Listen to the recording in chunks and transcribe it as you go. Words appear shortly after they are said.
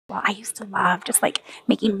Well, I used to love just like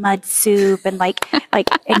making mud soup and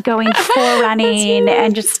and going forerunning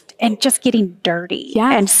and just getting dirty.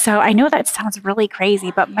 Yeah. And so I know that sounds really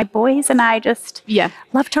crazy, but my boys and I just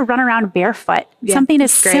love to run around barefoot. Yeah, Something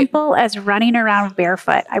as great. simple as running around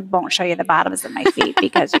barefoot. I won't show you the bottoms of my feet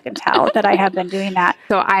because you can tell that I have been doing that.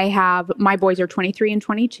 So my boys are 23 and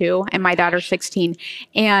 22 and my daughter's 16,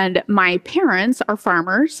 and my parents are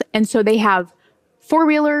farmers. And so they have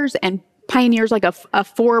 4-wheelers and Pioneers, like a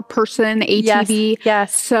 4-person ATV.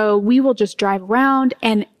 Yes. So we will just drive around,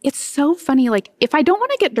 and it's so funny. Like if I don't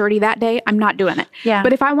want to get dirty that day, I'm not doing it. Yeah.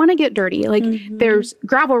 But if I want to get dirty, like there's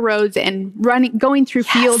gravel roads and going through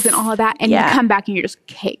fields and all of that, and you come back and you're just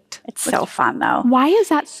caked. It's so fun though. Why is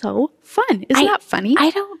that so fun? Isn't that funny?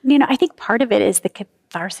 I think part of it is the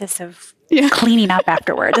catharsis of cleaning up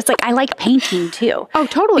afterwards. It's like I like painting too. Oh,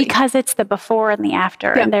 totally. Because it's the before and the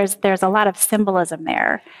after, and there's a lot of symbolism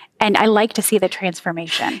there, and I like to see the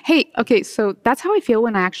transformation. Hey, okay, so that's how I feel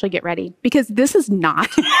when I actually get ready, because this is not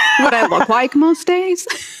what I look like most days.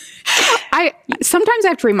 Sometimes I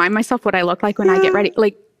have to remind myself what I look like when I get ready.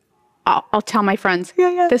 Like I'll tell my friends,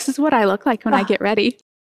 this is what I look like when I get ready.